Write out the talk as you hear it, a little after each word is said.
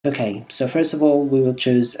Okay, so first of all we will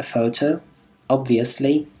choose a photo,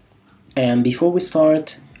 obviously, and before we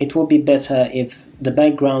start it will be better if the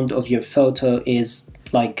background of your photo is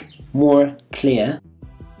like more clear.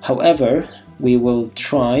 However, we will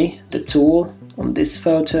try the tool on this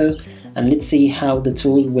photo and let's see how the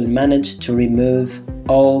tool will manage to remove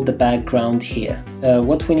all the background here.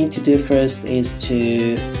 What we need to do first is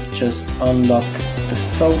to just unlock the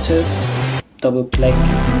photo, double click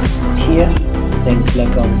here, then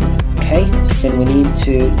click on OK. Then we need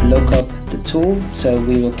to look up the tool, so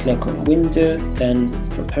we will click on Window, then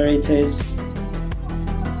Properties,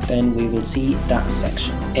 then we will see that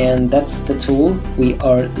section, and that's the tool we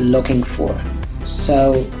are looking for.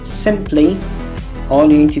 So simply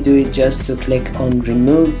all you need to do is just to click on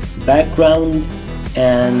Remove Background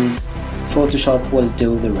and Photoshop will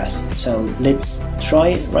do the rest. So let's try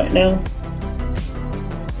it right now.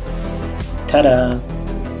 Ta-da!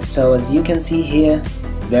 So as you can see here,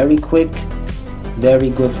 very quick, very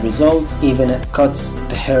good results, even it cuts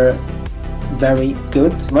the hair very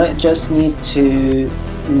good. Might just need to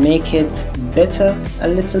make it better a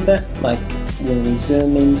little bit, like when we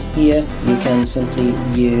zoom in here you can simply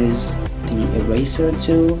use the eraser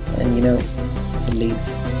tool and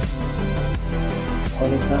delete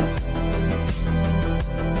all of that.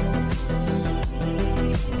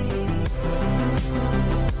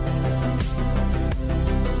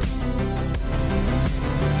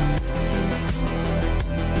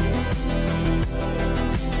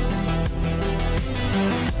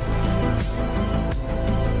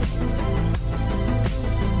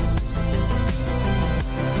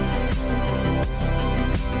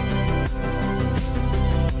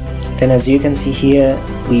 Then as you can see here,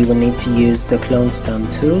 we will need to use the clone stamp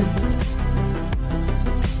tool.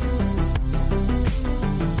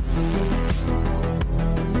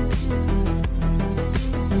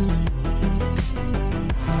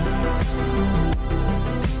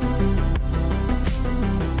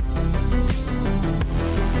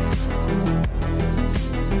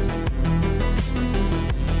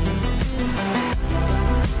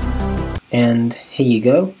 And here you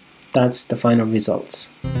go, that's the final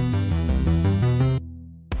results.